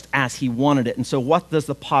just as he wanted it. And so what does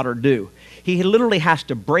the potter do? He literally has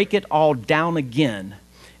to break it all down again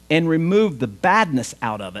and remove the badness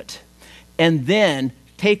out of it, and then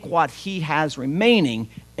take what he has remaining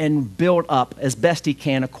and build up as best he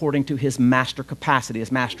can according to his master capacity,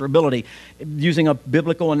 his master ability. Using a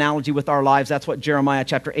biblical analogy with our lives, that's what Jeremiah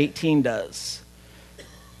chapter 18 does.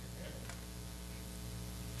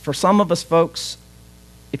 For some of us folks,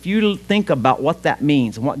 if you think about what that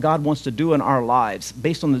means and what God wants to do in our lives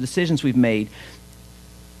based on the decisions we've made,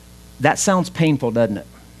 that sounds painful, doesn't it?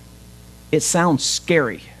 It sounds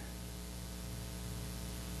scary.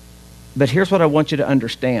 But here's what I want you to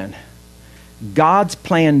understand. God's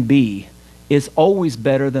plan B is always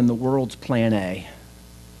better than the world's plan A.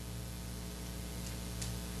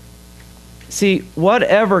 See,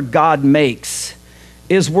 whatever God makes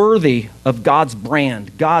is worthy of God's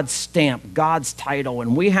brand, God's stamp, God's title,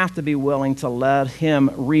 and we have to be willing to let him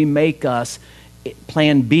remake us.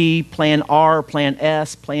 Plan B, plan R, plan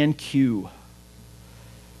S, plan Q.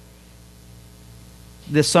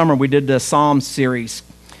 This summer we did the Psalms series.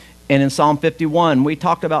 And in Psalm 51, we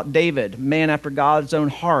talked about David, man after God's own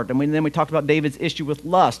heart. And then we talked about David's issue with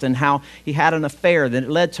lust and how he had an affair that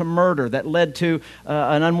led to murder, that led to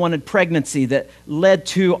an unwanted pregnancy, that led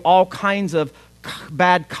to all kinds of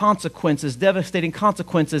bad consequences, devastating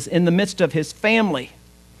consequences in the midst of his family.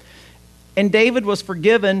 And David was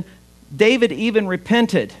forgiven. David even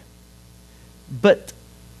repented, but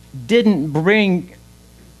didn't bring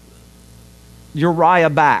Uriah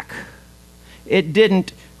back. It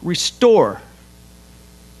didn't restore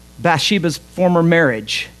Bathsheba's former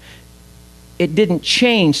marriage. It didn't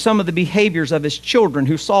change some of the behaviors of his children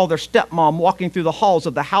who saw their stepmom walking through the halls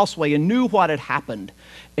of the houseway and knew what had happened.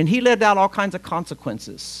 And he lived out all kinds of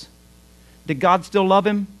consequences. Did God still love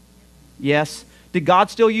him? Yes. Did God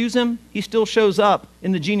still use him? He still shows up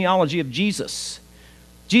in the genealogy of Jesus.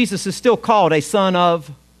 Jesus is still called a son of.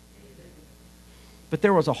 But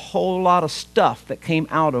there was a whole lot of stuff that came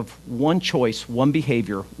out of one choice, one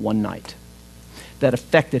behavior, one night that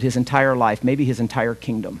affected his entire life, maybe his entire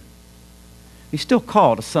kingdom. He's still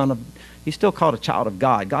called a son of, he's still called a child of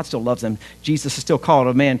God. God still loves him. Jesus is still called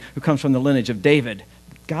a man who comes from the lineage of David.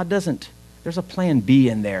 God doesn't. There's a plan B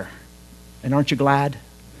in there. And aren't you glad?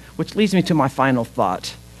 Which leads me to my final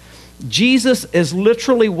thought. Jesus is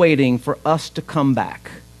literally waiting for us to come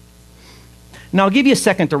back. Now, I'll give you a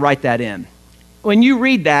second to write that in. When you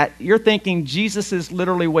read that, you're thinking Jesus is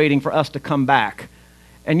literally waiting for us to come back.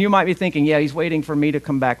 And you might be thinking, yeah, he's waiting for me to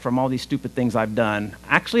come back from all these stupid things I've done.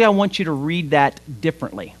 Actually, I want you to read that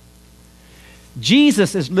differently.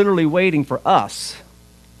 Jesus is literally waiting for us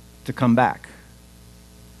to come back.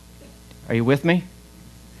 Are you with me?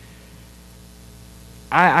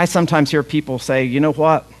 I sometimes hear people say, you know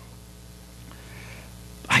what?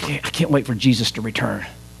 I can't wait for Jesus to return.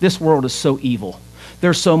 This world is so evil.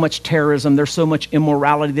 There's so much terrorism. There's so much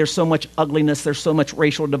immorality. There's so much ugliness. There's so much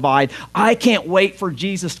racial divide. I can't wait for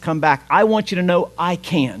Jesus to come back. I want you to know I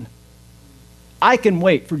can. I can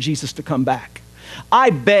wait for Jesus to come back. I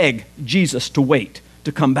beg Jesus to wait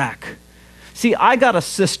to come back. See, I got a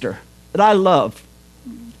sister that I love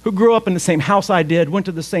who grew up in the same house I did, went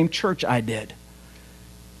to the same church I did,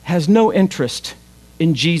 has no interest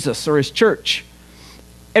in Jesus or his church.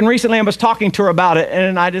 And recently I was talking to her about it,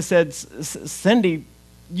 and I just said, Cindy,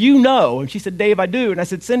 you know. And she said, Dave, I do. And I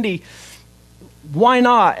said, Cindy, why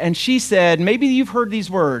not? And she said, maybe you've heard these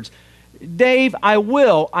words. Dave, I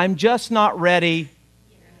will. I'm just not ready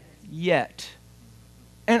yet.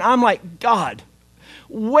 And I'm like, God,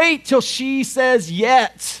 wait till she says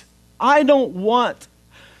yet. I don't want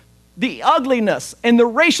the ugliness and the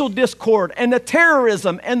racial discord and the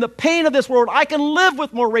terrorism and the pain of this world. I can live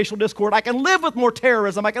with more racial discord. I can live with more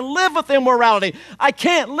terrorism. I can live with immorality. I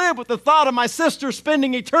can't live with the thought of my sister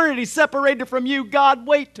spending eternity separated from you. God,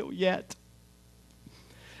 wait till yet.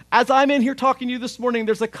 As I'm in here talking to you this morning,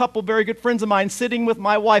 there's a couple very good friends of mine sitting with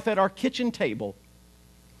my wife at our kitchen table.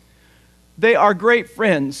 They are great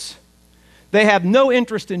friends. They have no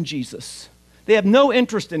interest in Jesus. They have no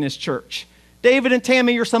interest in his church. David and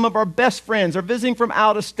Tammy are some of our best friends. They're visiting from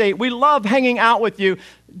out of state. We love hanging out with you.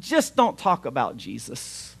 Just don't talk about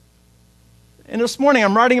Jesus. And this morning,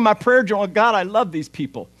 I'm writing in my prayer journal, God, I love these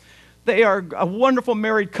people. They are a wonderful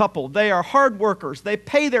married couple. They are hard workers. They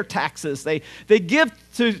pay their taxes. They give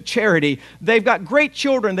to charity. They've got great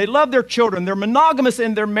children. They love their children. They're monogamous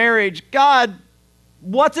in their marriage. God,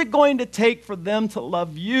 what's it going to take for them to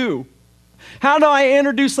love you? How do I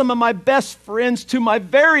introduce some of my best friends to my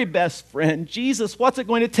very best friend? Jesus, what's it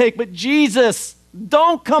going to take? But Jesus,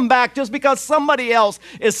 don't come back just because somebody else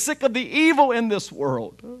is sick of the evil in this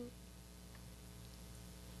world.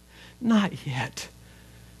 Not yet.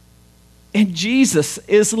 And Jesus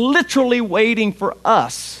is literally waiting for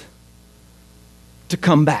us to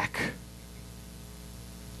come back.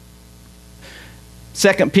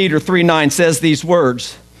 2 Peter 3:9 says these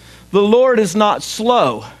words, "The Lord is not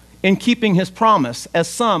slow in keeping his promise, as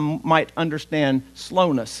some might understand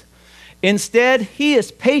slowness. Instead, he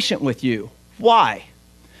is patient with you." Why?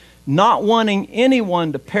 "Not wanting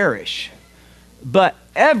anyone to perish, but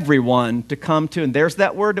everyone to come to," and there's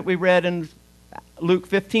that word that we read in Luke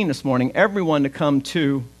 15 this morning, everyone to come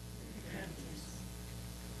to.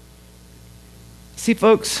 See,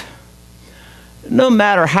 folks, no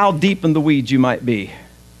matter how deep in the weeds you might be,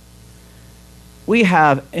 we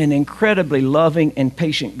have an incredibly loving and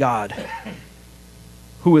patient God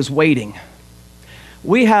who is waiting.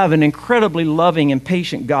 We have an incredibly loving and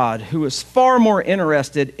patient God who is far more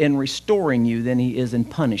interested in restoring you than he is in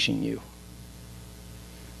punishing you.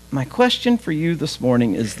 My question for you this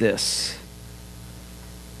morning is this: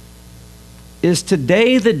 is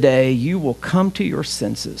today the day you will come to your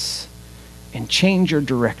senses and change your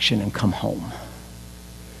direction and come home?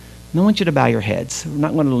 And I want you to bow your heads. We're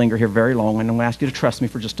not going to linger here very long, and I'm going to ask you to trust me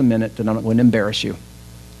for just a minute, and I'm not going to embarrass you.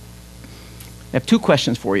 I have two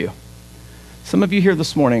questions for you. Some of you here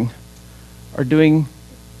this morning are doing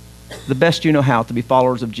the best you know how to be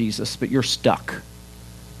followers of Jesus, but you're stuck.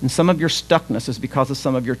 And some of your stuckness is because of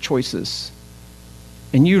some of your choices.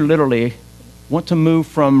 And you literally want to move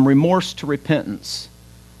from remorse to repentance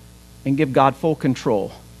and give God full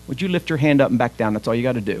control. Would you lift your hand up and back down? That's all you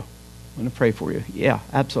got to do. I'm going to pray for you. Yeah,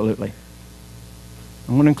 absolutely.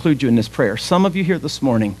 I'm going to include you in this prayer. Some of you here this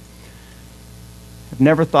morning have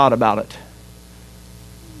never thought about it,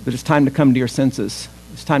 but it's time to come to your senses.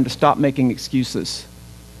 It's time to stop making excuses.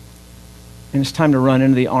 And it's time to run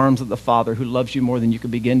into the arms of the Father who loves you more than you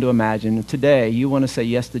could begin to imagine. And today, you want to say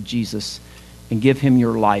yes to Jesus and give him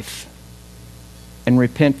your life and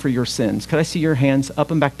repent for your sins. Could I see your hands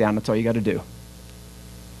up and back down? That's all you got to do.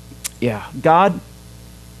 Yeah. God,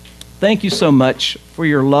 thank you so much for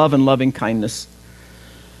your love and loving kindness.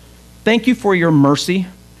 Thank you for your mercy.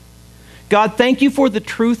 God, thank you for the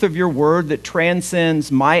truth of your word that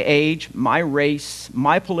transcends my age, my race,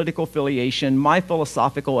 my political affiliation, my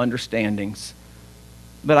philosophical understandings.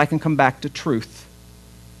 But I can come back to truth.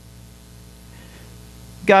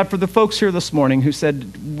 God, for the folks here this morning who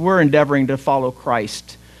said we're endeavoring to follow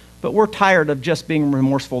Christ, but we're tired of just being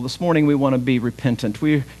remorseful. This morning we want to be repentant.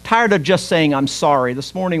 We're tired of just saying, I'm sorry.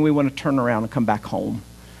 This morning we want to turn around and come back home.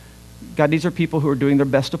 God, these are people who are doing their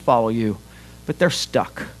best to follow you, but they're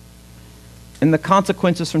stuck. And the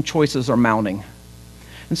consequences from choices are mounting.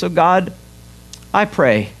 And so God, I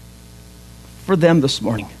pray for them this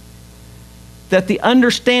morning that the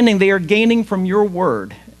understanding they are gaining from your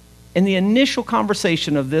word in the initial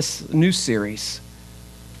conversation of this new series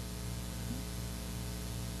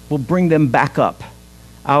will bring them back up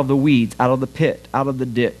out of the weeds, out of the pit, out of the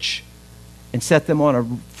ditch, and set them on a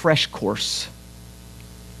fresh course.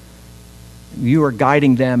 You are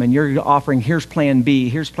guiding them, and you're offering, here's plan B,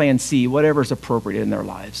 here's plan C, whatever is appropriate in their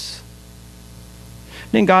lives.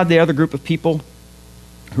 And then God, the other group of people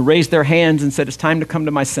who raised their hands and said, it's time to come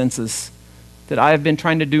to my senses, that I have been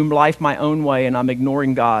trying to do life my own way and I'm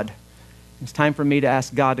ignoring God. It's time for me to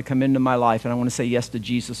ask God to come into my life, and I want to say yes to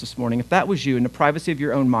Jesus this morning. If that was you, in the privacy of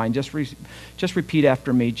your own mind, just repeat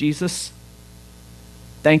after me. Jesus,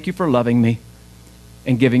 thank you for loving me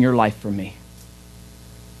and giving your life for me.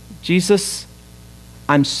 Jesus,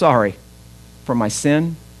 I'm sorry for my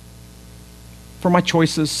sin, for my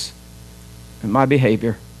choices, and my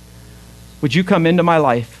behavior. Would you come into my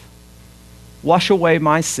life, wash away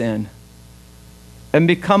my sin, and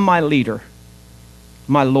become my leader,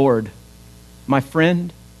 my Lord, my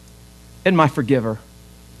friend, and my forgiver?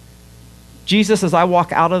 Jesus, as I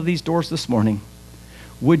walk out of these doors this morning,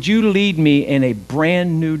 would you lead me in a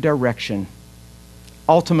brand new direction?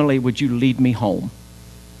 Ultimately, would you lead me home?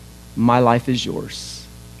 My life is yours.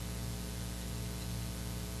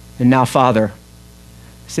 And now, Father,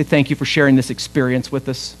 I say thank you for sharing this experience with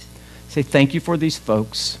us. I say thank you for these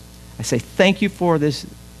folks. I say thank you for this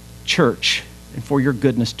church and for your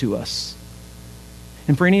goodness to us.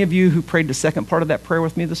 And for any of you who prayed the second part of that prayer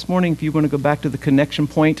with me this morning, if you want to go back to the connection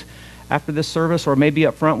point after this service, or maybe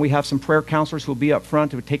up front we have some prayer counselors who will be up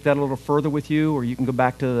front to take that a little further with you, or you can go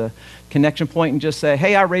back to the connection point and just say,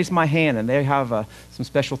 hey, I raised my hand, and they have some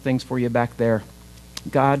special things for you back there.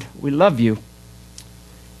 God, we love you,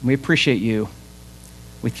 and we appreciate you.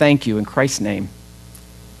 We thank you in Christ's name.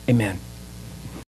 Amen.